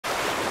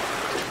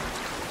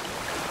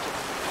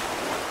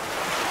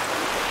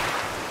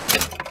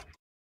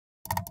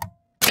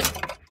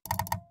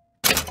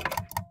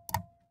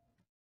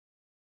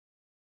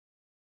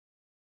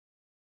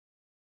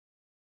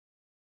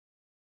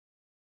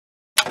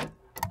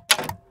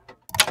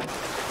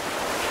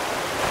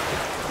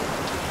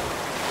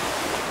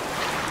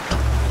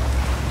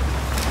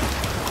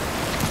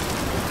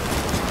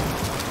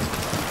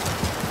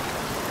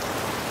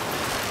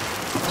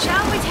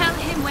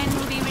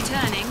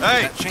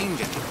Hey! That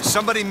change it. Is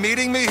somebody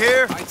meeting me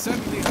here? I'd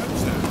certainly hope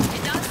so.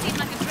 It does seem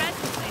like a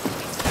dreadful place to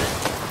be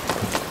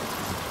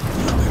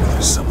stranded. Maybe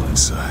there's someone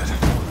inside.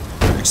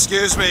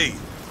 Excuse me.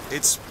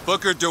 It's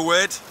Booker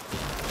DeWitt.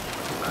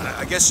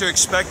 I guess you're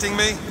expecting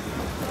me?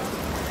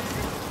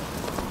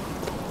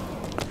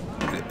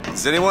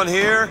 Is anyone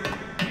here?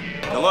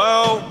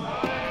 Hello?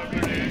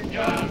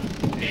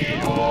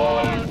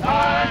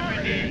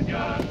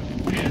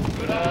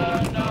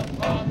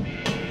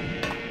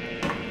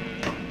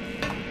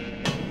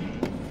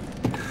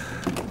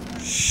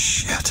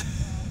 Shit.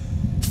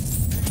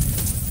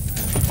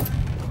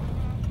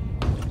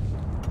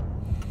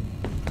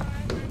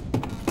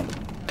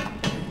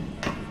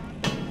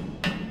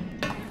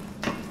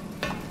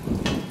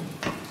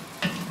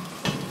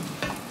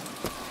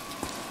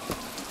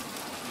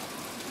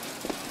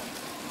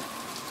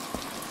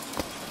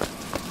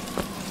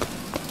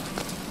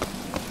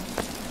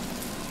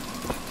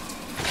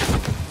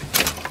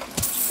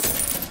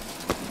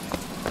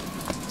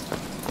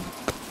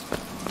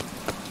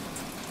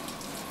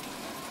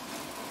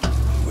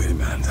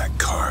 That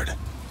card.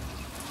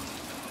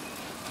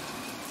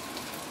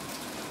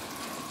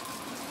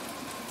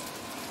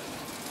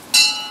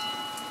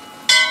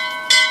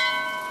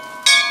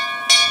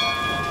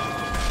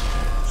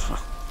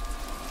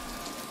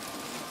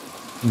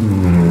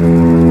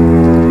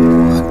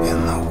 What in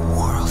the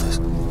world is...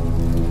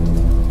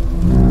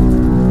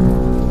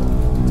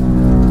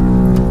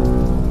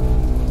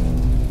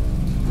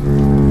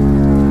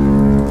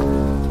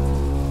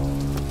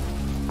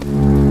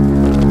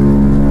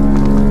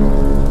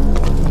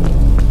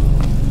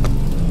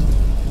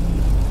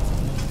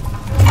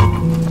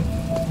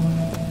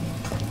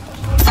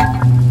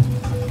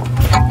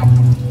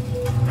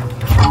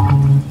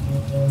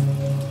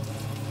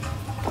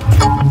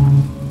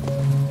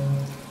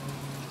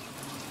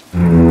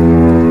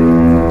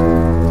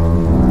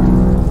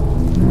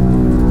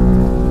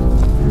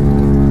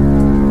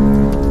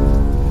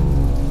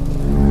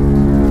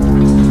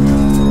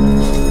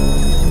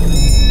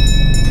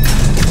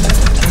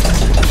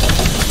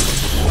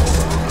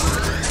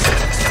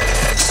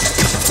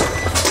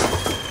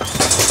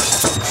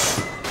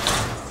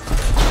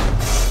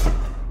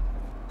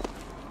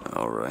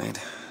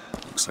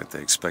 Looks like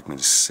they expect me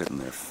to sit in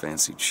their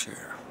fancy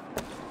chair.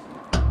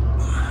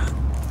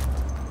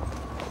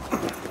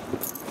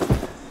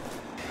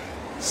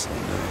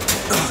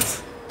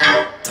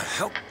 What the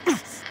hell?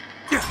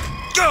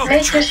 Go!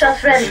 Make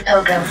yourself ready,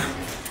 Pilgrim.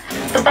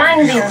 The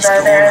bindings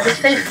are there as a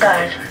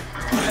safeguard.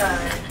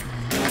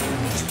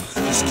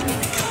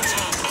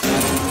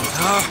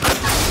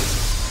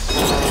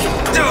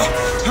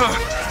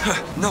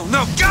 No,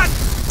 no, God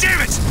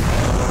damn it!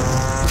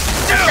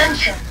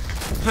 Ascension.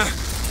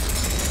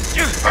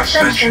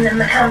 Ascension in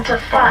the count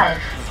of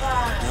 5.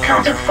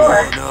 Count of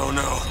 4. No.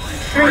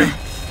 3,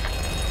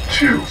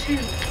 2,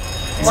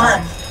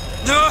 1.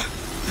 No!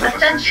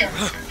 Ascension.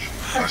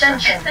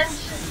 Ascension.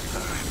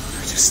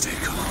 Just stay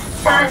calm.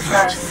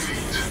 5,000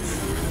 feet.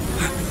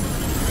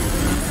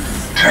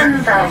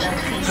 10,000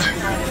 feet.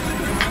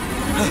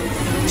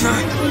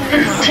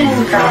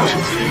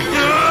 15,000 feet.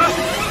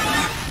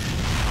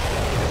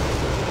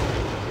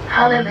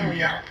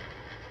 Hallelujah.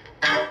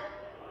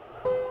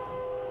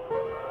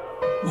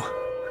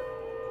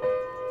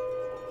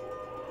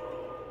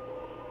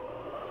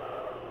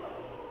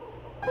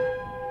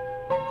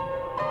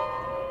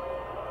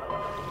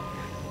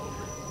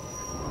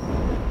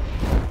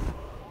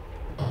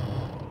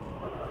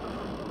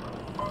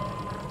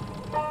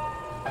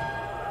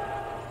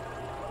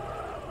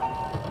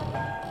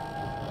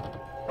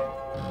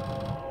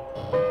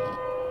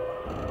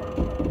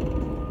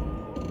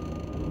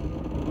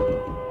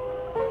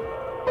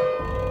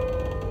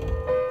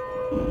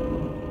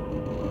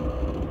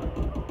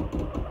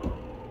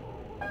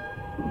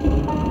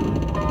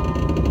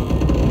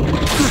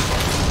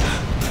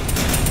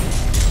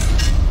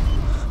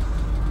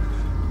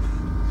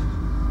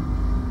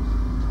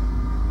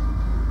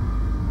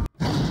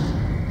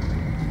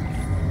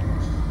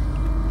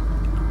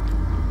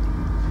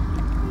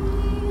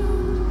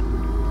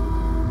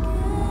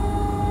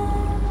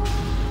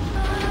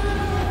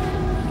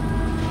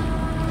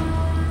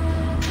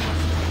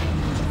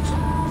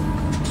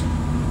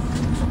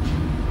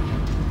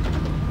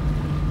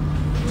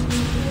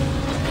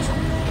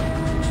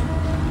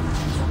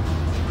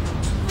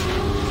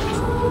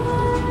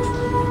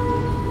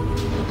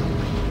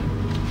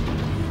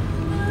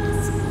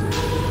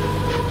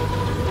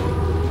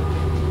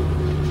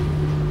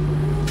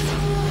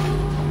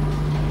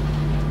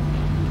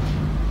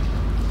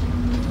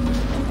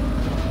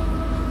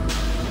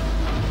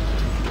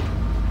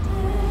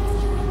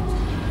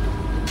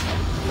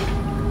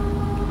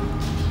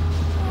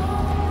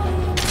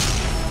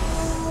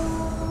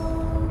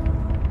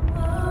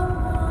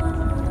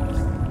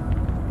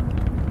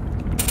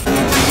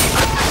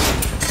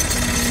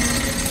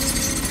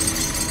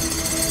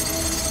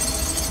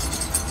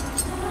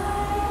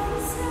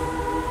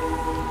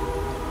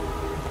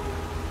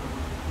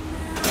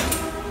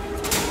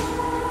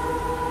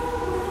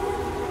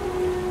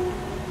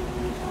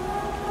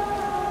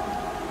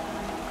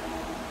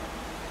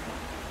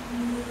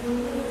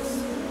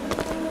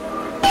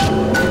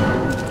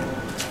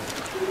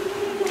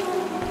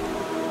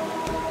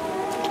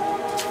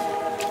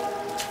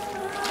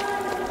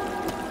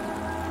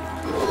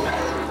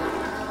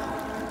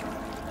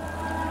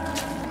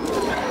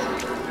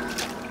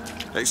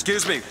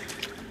 Excuse me,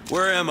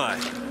 where am I?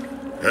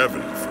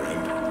 Heaven,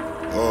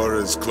 friend. Or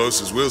as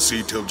close as we'll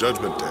see till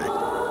Judgment Day.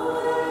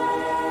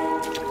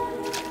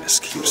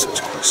 Best keep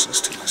such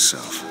questions to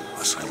myself,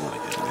 unless I want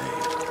to get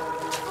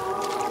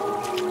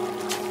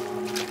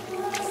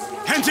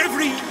made. And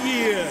every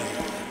year,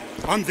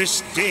 on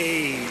this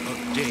day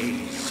of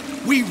days,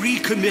 we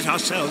recommit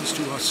ourselves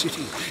to our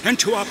city and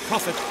to our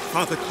prophet,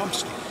 Father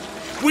Comstock.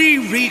 We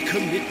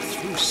recommit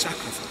through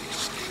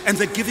sacrifice and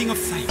the giving of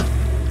thanks.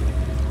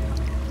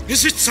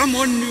 Is it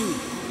someone new?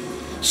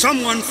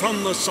 Someone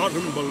from the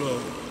Sodom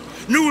below,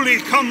 newly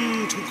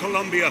come to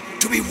Columbia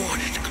to be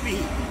washed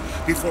clean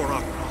before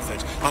our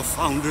prophet, our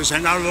founders,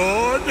 and our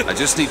Lord? I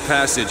just need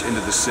passage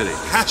into the city.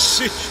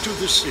 Passage to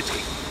the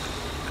city.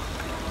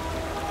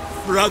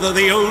 Brother,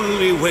 the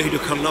only way to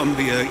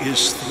Columbia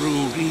is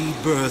through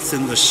rebirth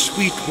in the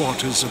sweet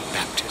waters of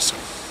baptism.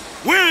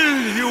 Will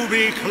you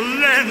be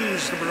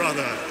cleansed,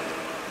 brother?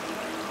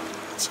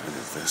 It's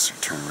either this or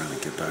turn around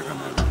and get back on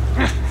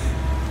that.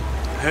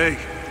 Hey,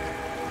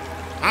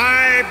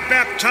 I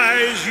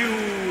baptize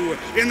you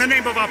in the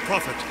name of our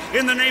prophet,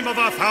 in the name of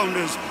our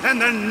founders,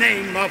 and the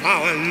name of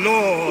our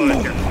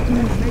Lord. The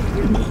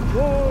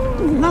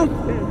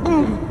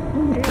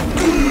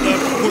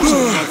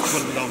bosom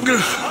of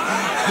Columbia.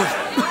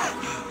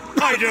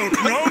 I don't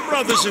know,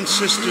 brothers and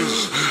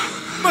sisters,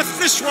 but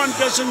this one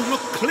doesn't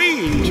look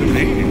clean to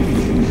me.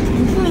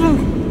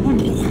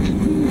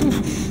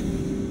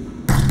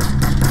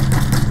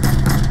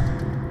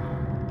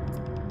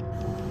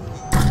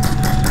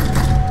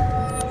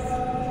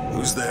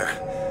 Who's there?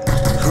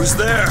 Who's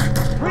there?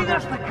 Bring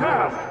us the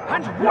curve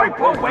and wipe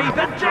away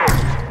the debt!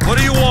 What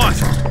do you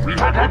want? We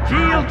had a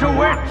deal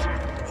to it!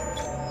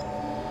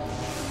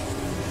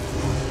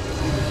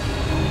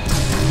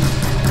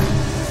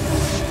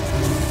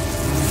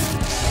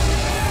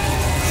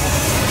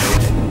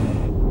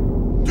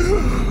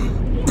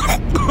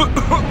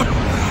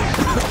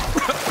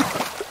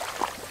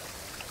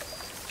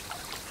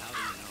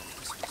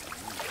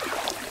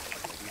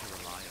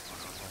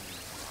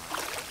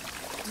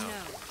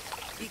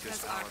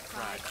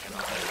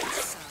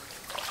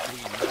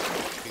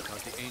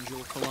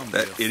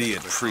 That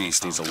idiot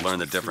priest needs to learn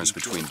the difference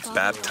between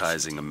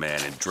baptizing a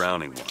man and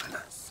drowning one.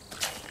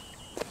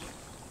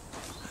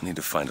 I need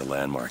to find a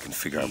landmark and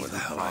figure out where the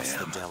hell I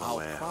am.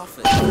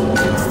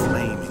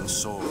 Flaming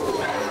sword.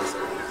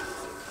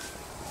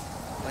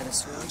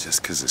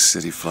 Just because the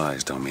city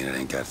flies don't mean it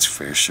ain't got its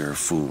fair share of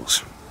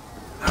fools.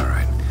 All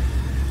right.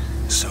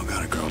 Still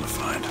got a girl to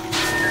find.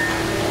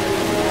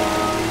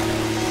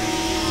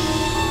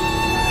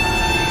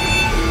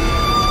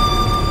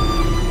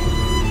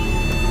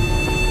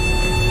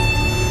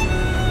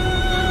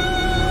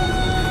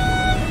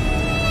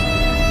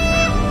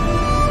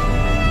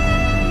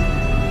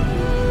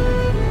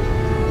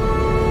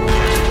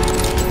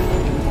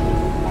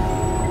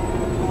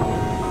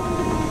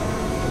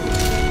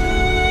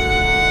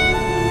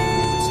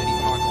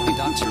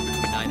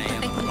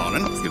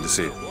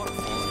 See you. Perfect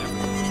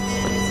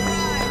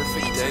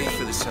day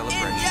for the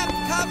celebration. In-depth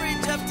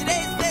coverage of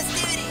today's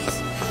festivities.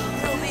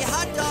 There will be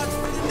hot dogs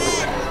for the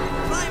men,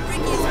 flying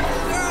brickies for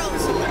the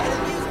girls, and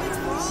amusements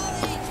for all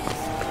ages.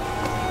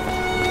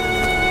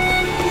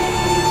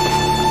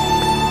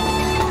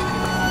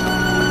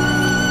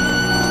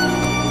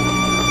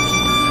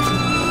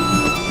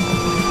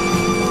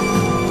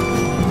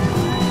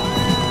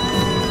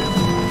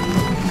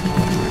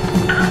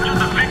 After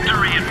the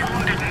victory at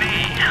Wounded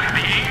Knee,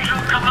 the Angel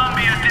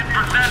Columbia did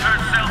present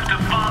herself to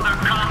Father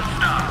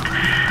Comstock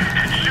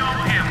and show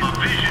him a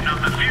vision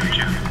of the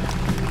future.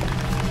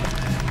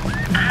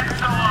 And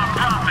so our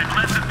prophet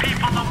led the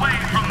people away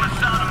from the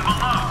Sodom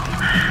below,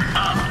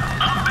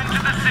 up into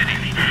the city,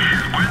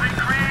 where they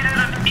created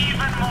an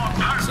even more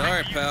perfect...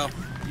 Sorry, pal.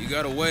 You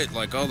gotta wait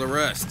like all the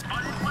rest.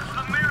 But it was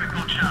the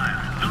miracle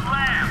child, the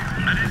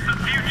lamb, that is the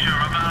future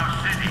of our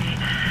city.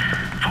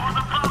 For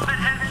the prophet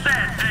had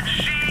said that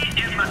she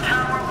in the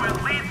tower will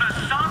lead the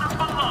Sodom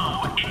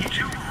below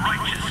into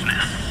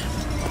righteousness.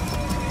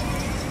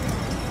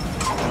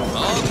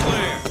 All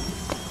clear.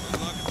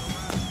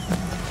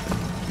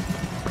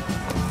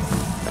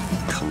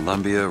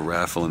 Columbia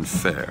Raffle and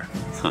Fair.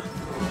 Huh.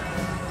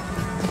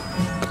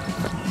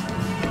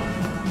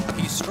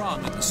 He's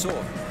strong with the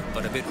sword,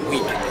 but a bit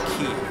weak at the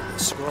key and the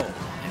scroll,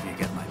 if you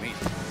get my meaning.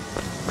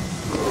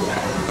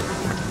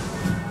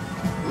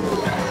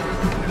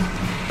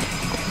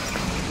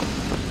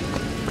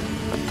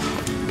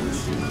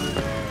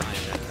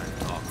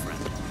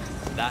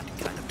 That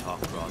kind of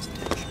talk draws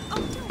attention.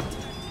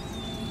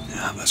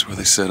 Yeah, that's where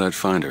they said I'd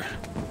find her.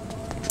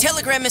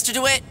 Telegram, Mr.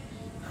 DeWitt.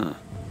 Huh.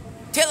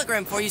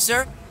 Telegram for you,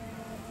 sir.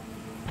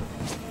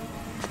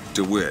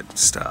 DeWitt,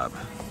 stop.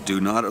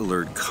 Do not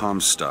alert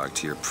Comstock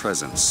to your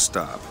presence.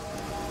 Stop.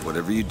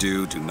 Whatever you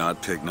do, do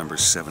not pick number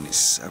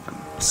 77.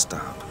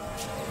 Stop.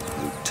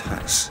 Luke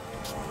Tess.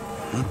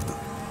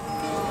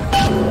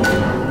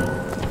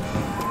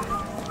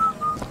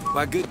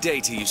 Why, good day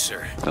to you,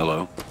 sir.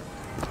 Hello?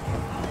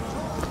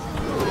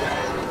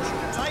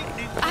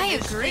 I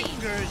agree.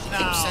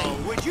 Now,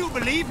 would you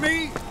believe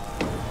me?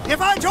 If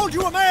I told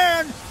you a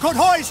man could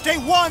hoist a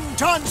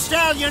 1-ton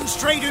stallion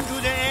straight into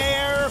the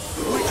air,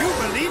 would you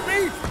believe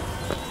me?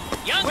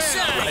 Young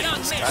sir, young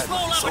miss,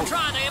 roll up and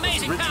try the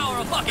amazing power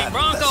of Bucking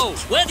Bronco.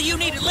 Whether you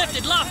need it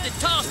lifted, lofted,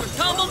 tossed, or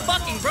tumbled,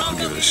 Bucking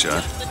Bronco Give it a is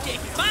shot. just the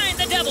ticket. Find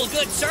the devil,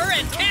 good sir,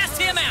 and cast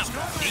him out.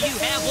 Do you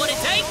have what it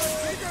takes?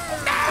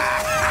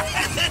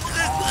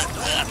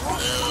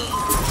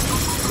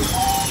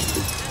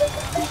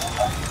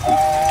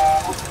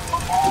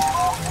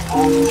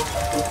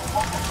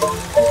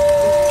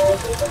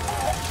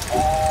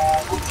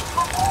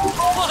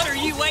 What are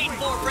you waiting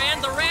for,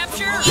 friend? The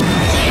rapture?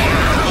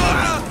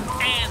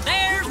 And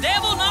there's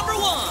devil number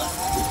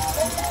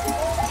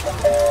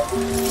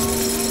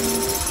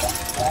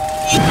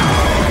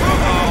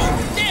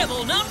 1.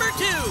 Devil number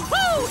 2.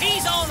 Woo!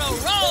 He's on a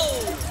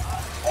roll.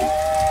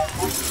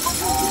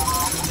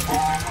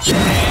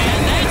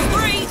 And that's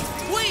 3.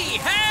 We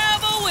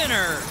have a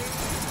winner.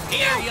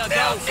 Here you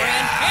go,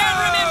 friend. And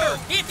remember,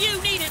 if you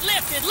need it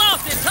lifted,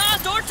 lofted,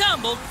 tossed, or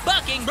tumbled,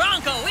 Bucking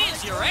Bronco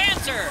is your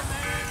answer.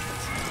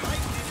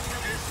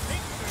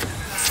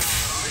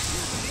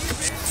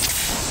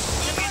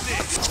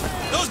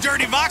 Those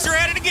dirty Vox are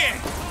at it again.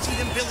 See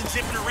them villains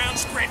zipping around,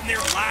 spreading their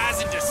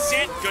lies and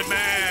dissent? Good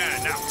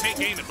man. Now take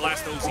aim and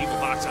blast those evil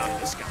Vox out of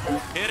the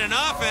sky. Hit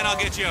enough and I'll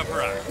get you a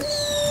prize.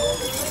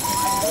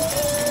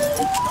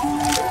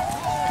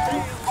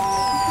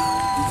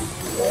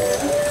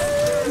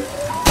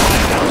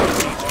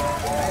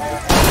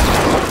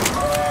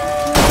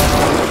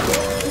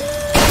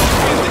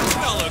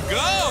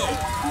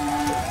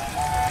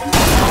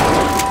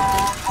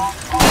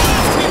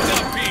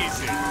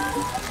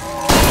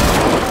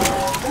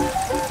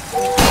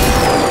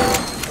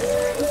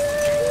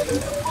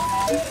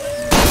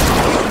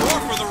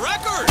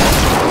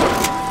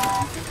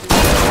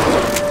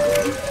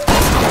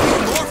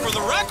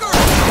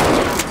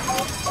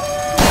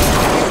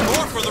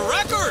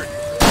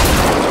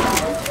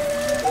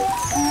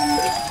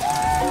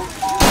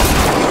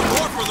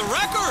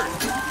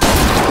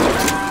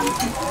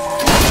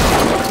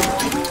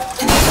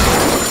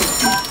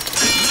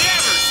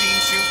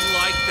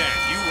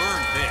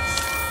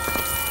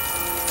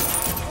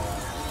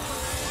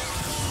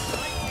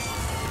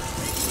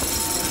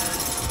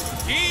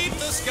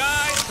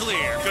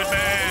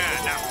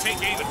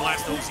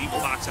 Those evil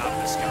Vox out of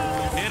the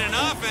sky. Hit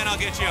enough and I'll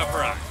get you a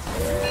prize.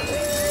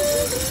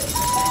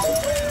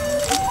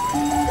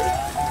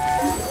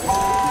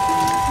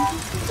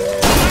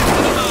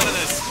 Out of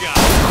the sky.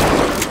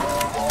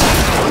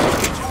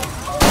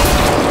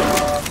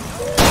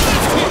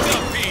 Picked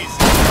up pieces.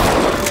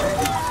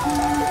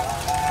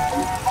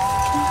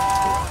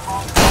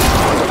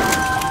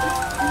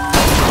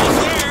 Almost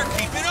there.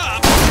 Keep it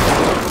up.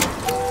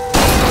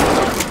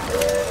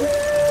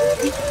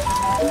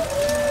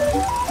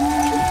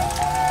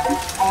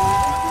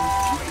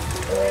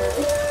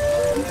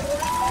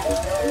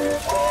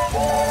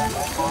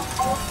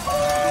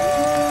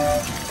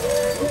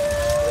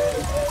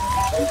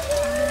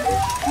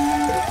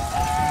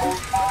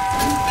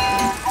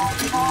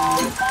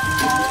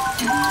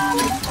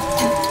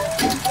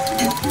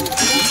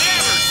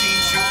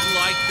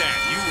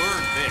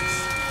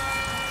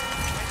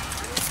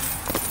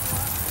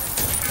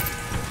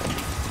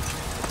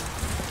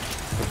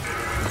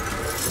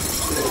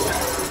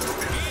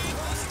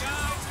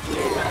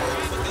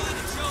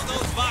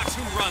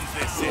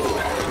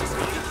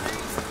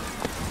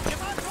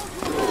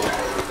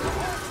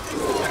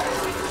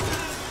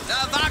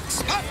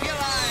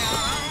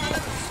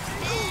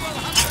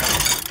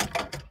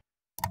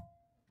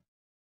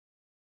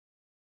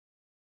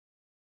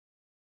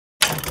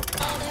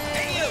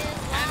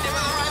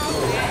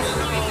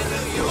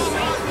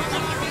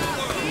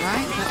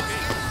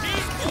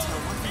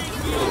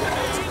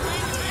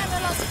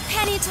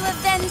 To a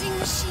vending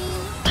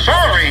machine?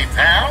 Sorry,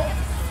 pal.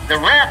 The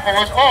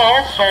raffle is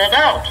all sold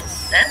out.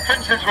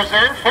 Entrance is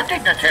reserved for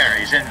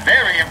dignitaries and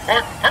very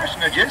important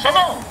personages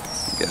alone.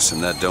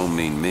 Guessing that don't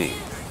mean me.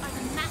 I'm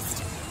the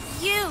master.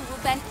 You will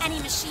bend any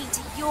machine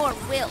to your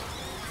will.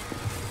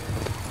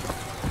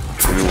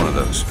 Give me one of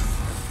those.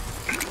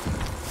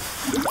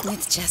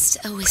 With just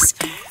a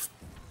whisper,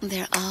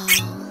 they're all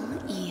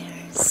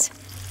ears.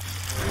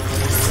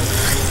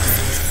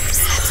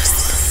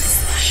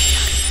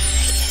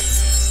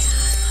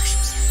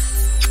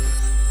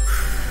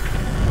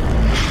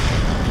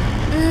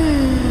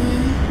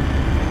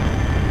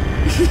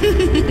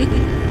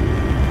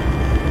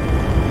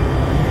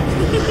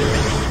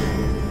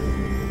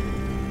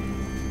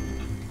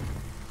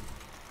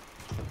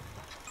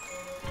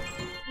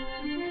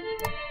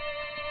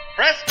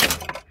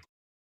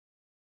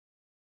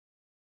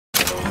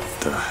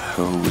 The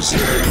hell was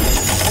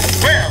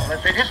that? Well,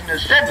 if it isn't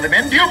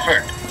Assemblyman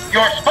Buford,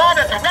 your spot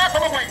at the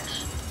raffle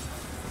awaits.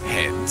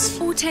 Heads.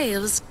 Or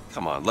tails.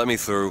 Come on, let me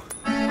through.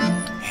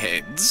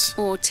 Heads.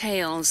 Or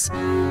tails.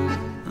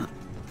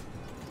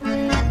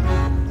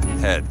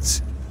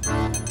 Heads.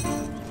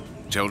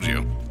 Told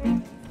you.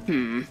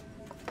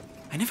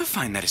 I never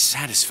find that as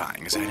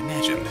satisfying as I'd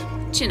imagined.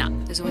 Chin up.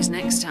 There's always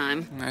next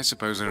time. I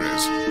suppose there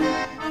is.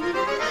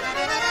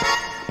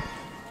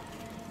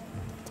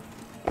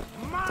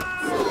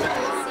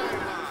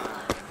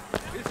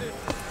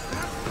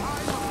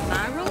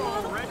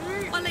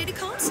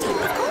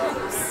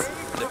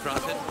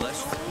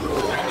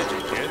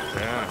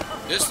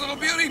 This little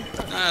beauty?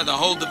 The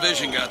whole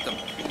division got them.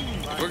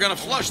 We're gonna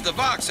flush the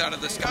Vox out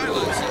of the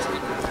Skyline system.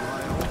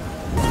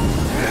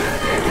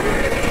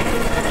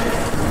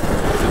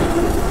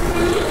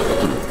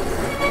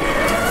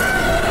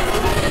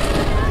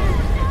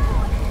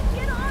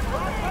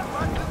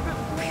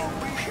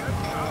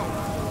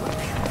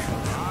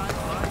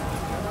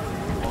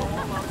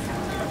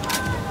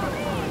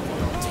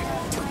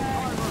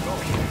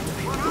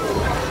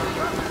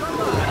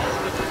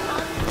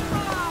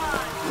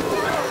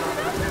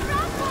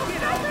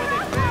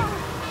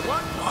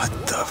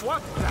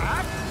 What's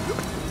that?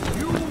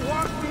 You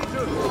want me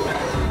to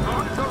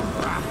start the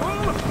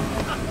raffle?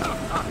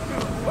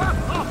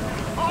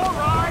 All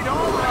right,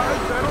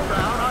 settle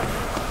down.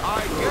 I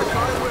guess I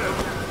will.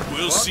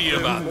 We'll see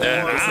about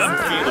that. I'm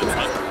feeling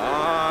hungry.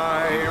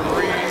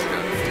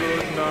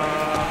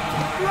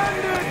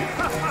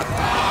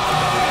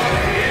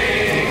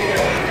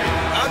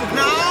 And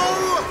now,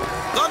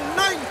 the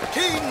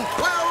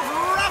 1912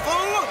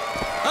 raffle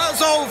has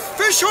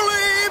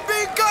officially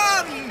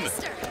begun!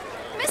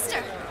 Mister!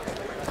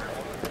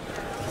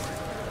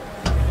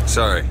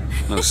 Sorry,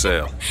 no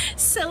sale.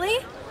 Silly?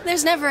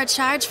 There's never a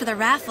charge for the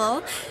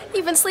raffle.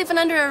 You've been sleeping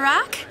under a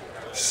rock?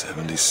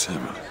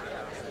 77.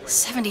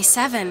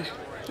 77.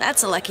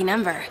 That's a lucky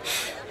number.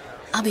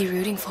 I'll be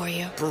rooting for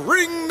you.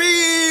 Bring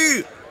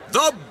me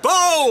the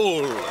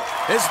bowl!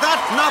 Is that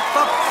not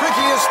the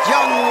prettiest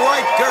young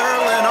white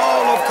girl in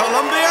all of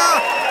Columbia?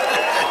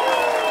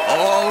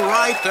 All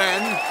right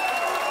then.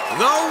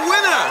 The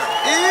winner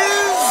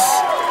is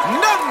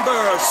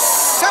number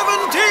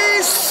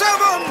 77!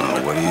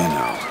 Oh, what do you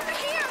know?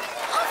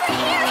 Over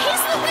here!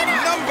 He's the winner!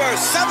 Number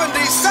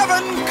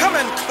 77, come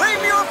and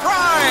claim your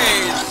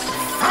prize!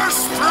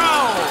 First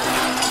round!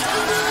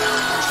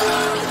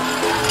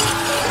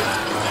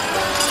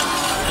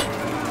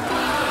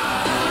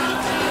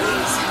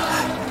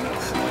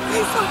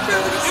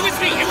 It was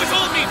me! It was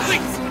all me!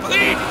 Please!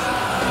 Please!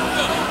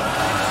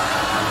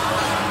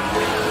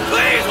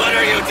 Please, what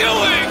are you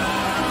doing?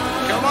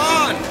 Come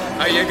on!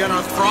 Are you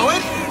gonna throw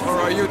it? Or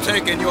are you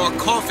taking your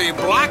coffee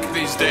black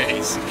these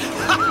days?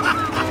 I'm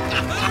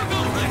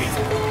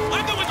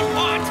the one you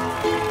want!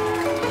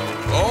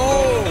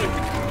 Oh!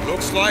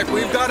 Looks like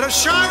we've got a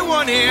shy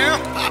one here!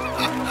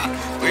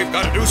 We've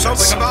got to do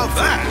something about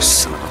that!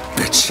 Son of a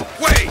bitch.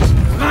 Wait!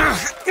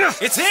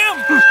 It's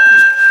him!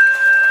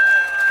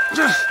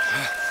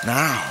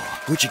 Now,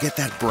 where'd you get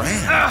that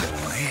brand,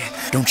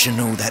 boy? Don't you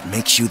know that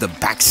makes you the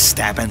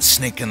backstabbing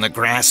snake in the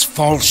grass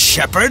false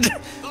shepherd?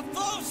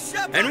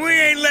 And we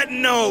ain't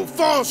letting no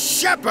false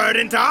shepherd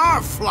into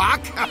our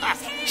flock!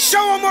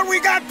 Show 'em what we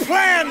got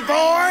planned,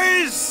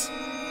 boys!